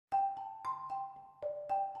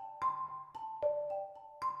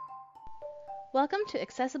Welcome to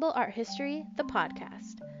Accessible Art History, the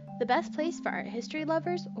podcast, the best place for art history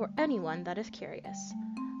lovers or anyone that is curious.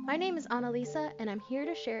 My name is Annalisa, and I'm here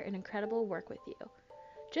to share an incredible work with you.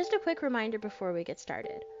 Just a quick reminder before we get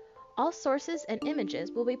started. All sources and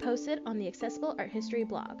images will be posted on the Accessible Art History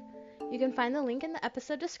blog. You can find the link in the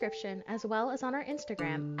episode description as well as on our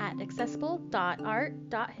Instagram at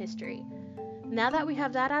accessible.art.history. Now that we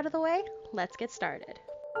have that out of the way, let's get started.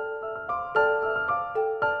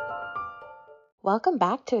 Welcome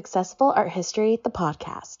back to Accessible Art History, the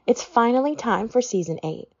podcast. It's finally time for Season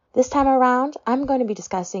 8. This time around, I'm going to be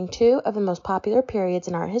discussing two of the most popular periods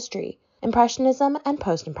in art history, Impressionism and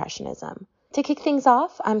Post-Impressionism. To kick things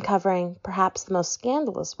off, I'm covering perhaps the most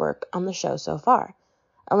scandalous work on the show so far,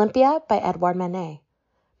 Olympia by Edouard Manet.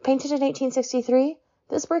 Painted in 1863,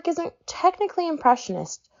 this work isn't technically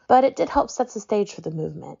Impressionist, but it did help set the stage for the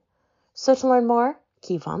movement. So to learn more,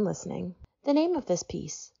 keep on listening. The name of this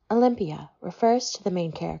piece, Olympia, refers to the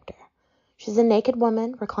main character. She's a naked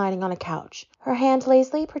woman reclining on a couch. Her hand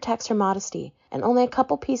lazily protects her modesty, and only a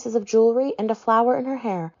couple pieces of jewelry and a flower in her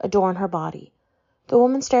hair adorn her body. The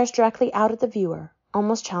woman stares directly out at the viewer,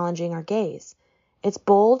 almost challenging our gaze. It's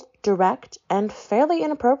bold, direct, and fairly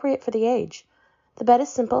inappropriate for the age. The bed is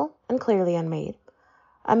simple and clearly unmade.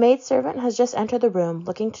 A maidservant has just entered the room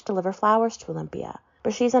looking to deliver flowers to Olympia,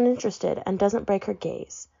 but she's uninterested and doesn't break her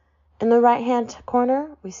gaze. In the right-hand corner,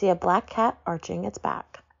 we see a black cat arching its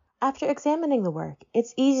back. After examining the work,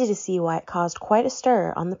 it's easy to see why it caused quite a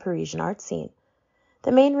stir on the Parisian art scene.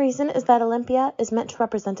 The main reason is that Olympia is meant to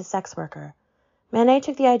represent a sex worker. Manet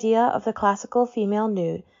took the idea of the classical female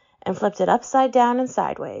nude and flipped it upside down and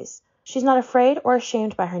sideways. She's not afraid or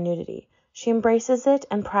ashamed by her nudity. She embraces it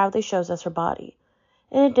and proudly shows us her body.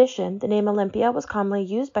 In addition, the name Olympia was commonly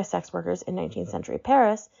used by sex workers in 19th century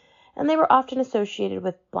Paris, and they were often associated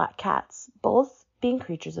with black cats, both being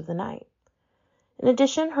creatures of the night. In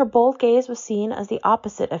addition, her bold gaze was seen as the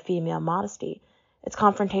opposite of female modesty. It's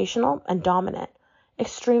confrontational and dominant,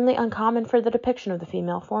 extremely uncommon for the depiction of the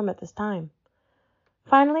female form at this time.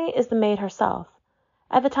 Finally is the maid herself.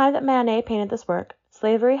 At the time that Manet painted this work,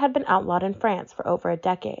 slavery had been outlawed in France for over a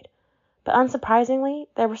decade. But unsurprisingly,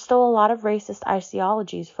 there were still a lot of racist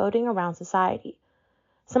ideologies floating around society.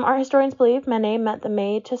 Some art historians believe Manet meant the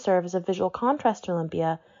maid to serve as a visual contrast to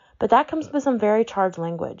Olympia, but that comes with some very charged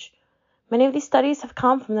language. Many of these studies have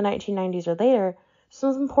come from the 1990s or later, so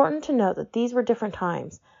it's important to note that these were different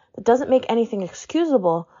times. That doesn't make anything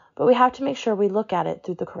excusable, but we have to make sure we look at it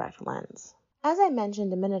through the correct lens. As I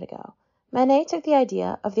mentioned a minute ago, Manet took the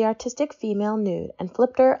idea of the artistic female nude and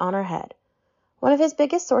flipped her on her head. One of his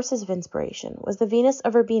biggest sources of inspiration was the Venus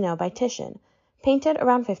of Urbino by Titian, painted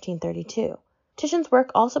around 1532. Titian's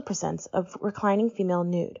work also presents a reclining female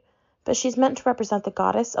nude, but she's meant to represent the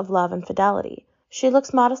goddess of love and fidelity. She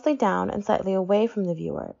looks modestly down and slightly away from the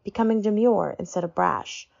viewer, becoming demure instead of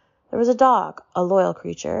brash. There was a dog, a loyal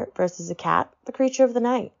creature, versus a cat, the creature of the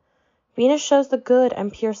night. Venus shows the good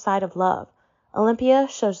and pure side of love. Olympia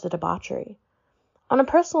shows the debauchery. On a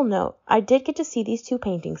personal note, I did get to see these two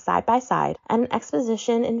paintings side by side at an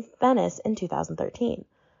exposition in Venice in 2013.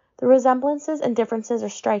 The resemblances and differences are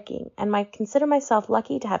striking, and I consider myself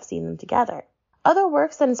lucky to have seen them together. Other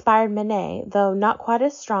works that inspired Manet, though not quite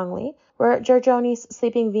as strongly, were Giorgioni's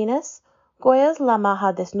Sleeping Venus, Goya's La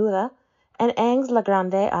Maja Desnuda, and Ingres' La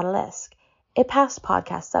Grande Arabesque, a past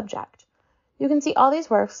podcast subject. You can see all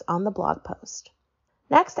these works on the blog post.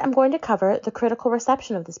 Next, I'm going to cover the critical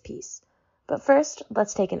reception of this piece. But first,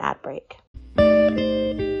 let's take an ad break.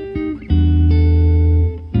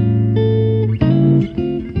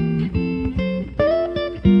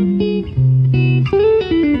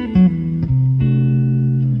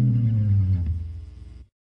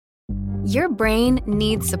 Your brain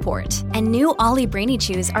needs support, and new Ollie Brainy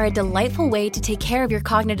Chews are a delightful way to take care of your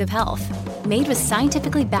cognitive health. Made with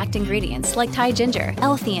scientifically backed ingredients like Thai ginger,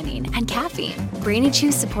 L-theanine, and caffeine, Brainy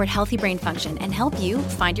Chews support healthy brain function and help you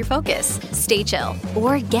find your focus, stay chill,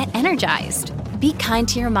 or get energized. Be kind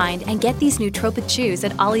to your mind and get these nootropic chews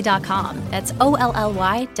at ollie.com. That's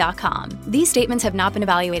OLLY.com. These statements have not been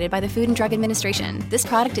evaluated by the Food and Drug Administration. This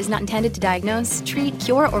product is not intended to diagnose, treat,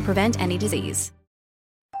 cure, or prevent any disease.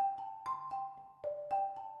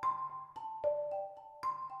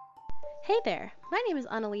 Hey there, my name is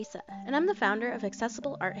Annalisa, and I'm the founder of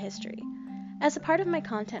Accessible Art History. As a part of my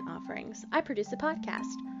content offerings, I produce a podcast.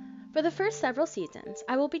 For the first several seasons,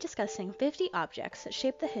 I will be discussing 50 objects that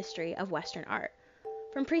shape the history of Western art.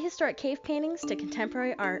 From prehistoric cave paintings to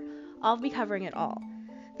contemporary art, I'll be covering it all.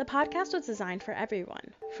 The podcast was designed for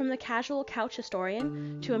everyone, from the casual couch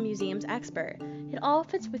historian to a museum's expert. It all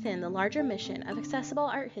fits within the larger mission of Accessible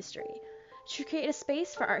Art History, to create a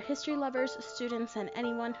space for art history lovers, students, and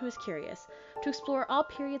anyone who is curious to explore all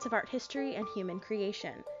periods of art history and human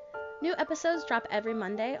creation. New episodes drop every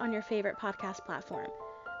Monday on your favorite podcast platform.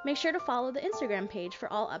 Make sure to follow the Instagram page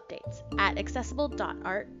for all updates at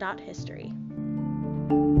accessible.art.history.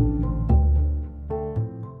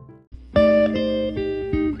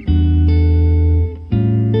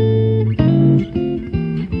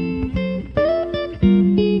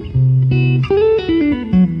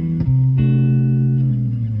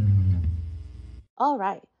 All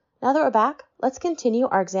right, now that we're back, let's continue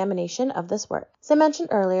our examination of this work. As I mentioned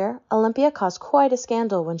earlier, Olympia caused quite a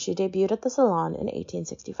scandal when she debuted at the Salon in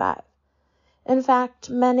 1865. In fact,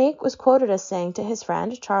 Manet was quoted as saying to his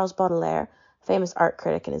friend Charles Baudelaire, a famous art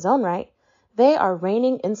critic in his own right, "They are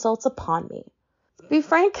raining insults upon me." To be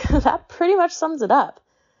frank, that pretty much sums it up.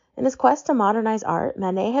 In his quest to modernize art,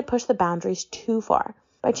 Manet had pushed the boundaries too far.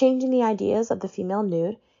 By changing the ideas of the female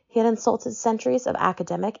nude, he had insulted centuries of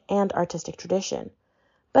academic and artistic tradition.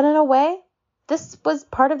 But in a way, this was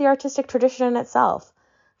part of the artistic tradition in itself.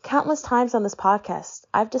 Countless times on this podcast,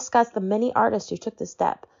 I've discussed the many artists who took this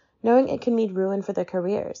step, knowing it could mean ruin for their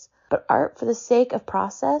careers. But art for the sake of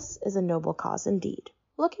process is a noble cause indeed.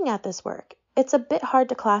 Looking at this work, it's a bit hard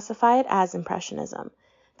to classify it as Impressionism.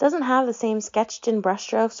 It doesn't have the same sketched-in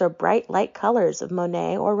brushstrokes or bright light colors of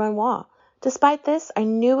Monet or Renoir. Despite this, I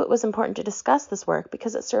knew it was important to discuss this work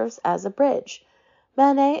because it serves as a bridge.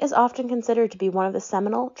 Manet is often considered to be one of the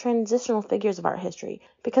seminal, transitional figures of art history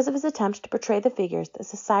because of his attempt to portray the figures that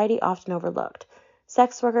society often overlooked: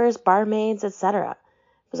 sex workers, barmaids, etc. It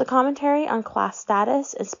was a commentary on class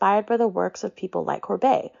status inspired by the works of people like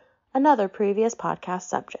Courbet, another previous podcast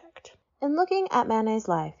subject. In looking at Manet's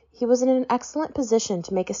life, he was in an excellent position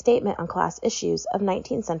to make a statement on class issues of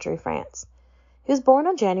 19th century France. He was born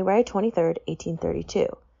on January 23, 1832.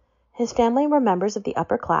 His family were members of the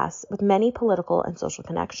upper class with many political and social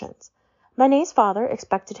connections. Manet's father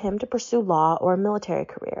expected him to pursue law or a military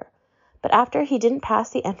career, but after he didn't pass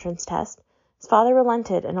the entrance test, his father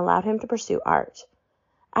relented and allowed him to pursue art.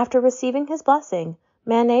 After receiving his blessing,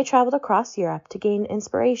 Manet traveled across Europe to gain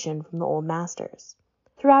inspiration from the old masters.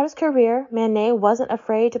 Throughout his career, Manet wasn't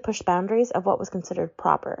afraid to push boundaries of what was considered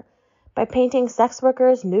proper. By painting sex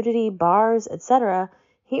workers, nudity, bars, etc.,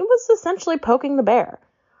 he was essentially poking the bear.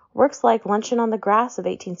 Works like Luncheon on the Grass of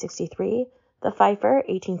 1863, The Fifer,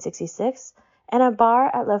 1866, and A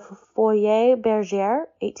Bar at La Folie Bergère,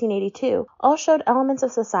 1882, all showed elements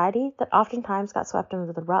of society that oftentimes got swept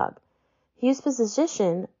under the rug. He used his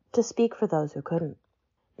position to speak for those who couldn't.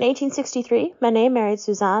 In 1863, Manet married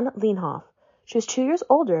Suzanne Leenhoff. She was 2 years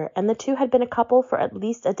older, and the two had been a couple for at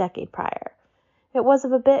least a decade prior. It was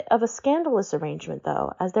a bit of a scandalous arrangement,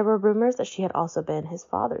 though, as there were rumors that she had also been his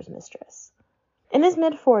father's mistress. In his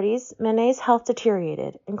mid-40s, Manet's health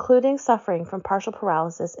deteriorated, including suffering from partial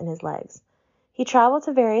paralysis in his legs. He traveled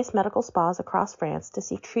to various medical spas across France to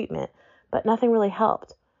seek treatment, but nothing really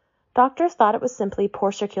helped. Doctors thought it was simply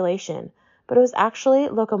poor circulation, but it was actually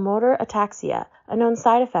locomotor ataxia, a known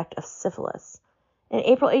side effect of syphilis. In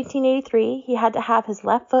April 1883, he had to have his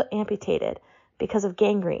left foot amputated because of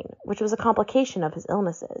gangrene, which was a complication of his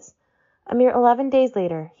illnesses. A mere 11 days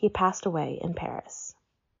later, he passed away in Paris.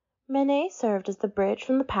 Manet served as the bridge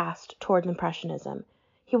from the past toward Impressionism.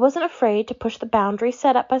 He wasn't afraid to push the boundaries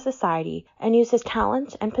set up by society and use his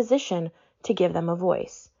talent and position to give them a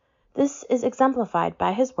voice. This is exemplified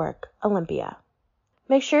by his work, Olympia.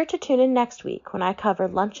 Make sure to tune in next week when I cover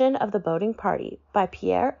Luncheon of the Boating Party by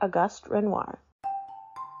Pierre-Auguste Renoir.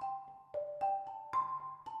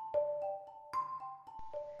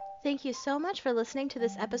 Thank you so much for listening to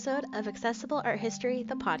this episode of Accessible Art History,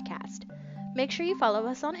 the podcast. Make sure you follow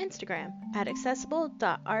us on Instagram at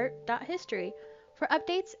accessible.art.history for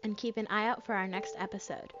updates and keep an eye out for our next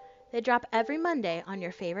episode. They drop every Monday on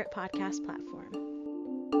your favorite podcast platform.